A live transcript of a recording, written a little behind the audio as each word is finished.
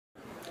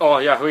Oh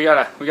yeah, we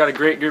got a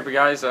great group of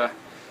guys. A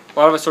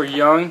lot of us are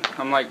young.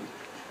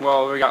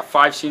 We got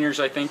 5 seniors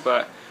I think,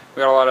 but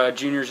we got a lot of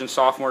juniors and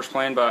sophomores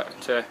playing. But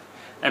it's an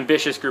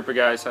ambitious group of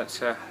guys.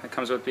 That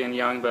comes with being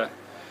young, but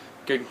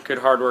good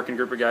hard-working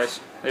group of guys.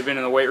 They've been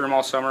in the weight room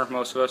all summer,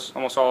 most of us,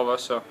 almost all of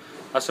us. So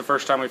that's the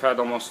first time we've had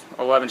almost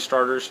 11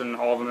 starters, and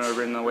all of them have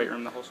been in the weight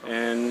room the whole summer.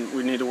 And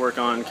we need to work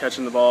on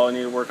catching the ball. We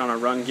need to work on our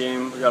run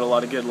game. We got a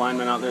lot of good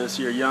linemen out there this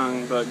year,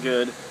 young but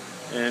good,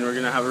 and we're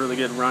going to have a really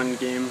good run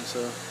game.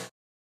 So.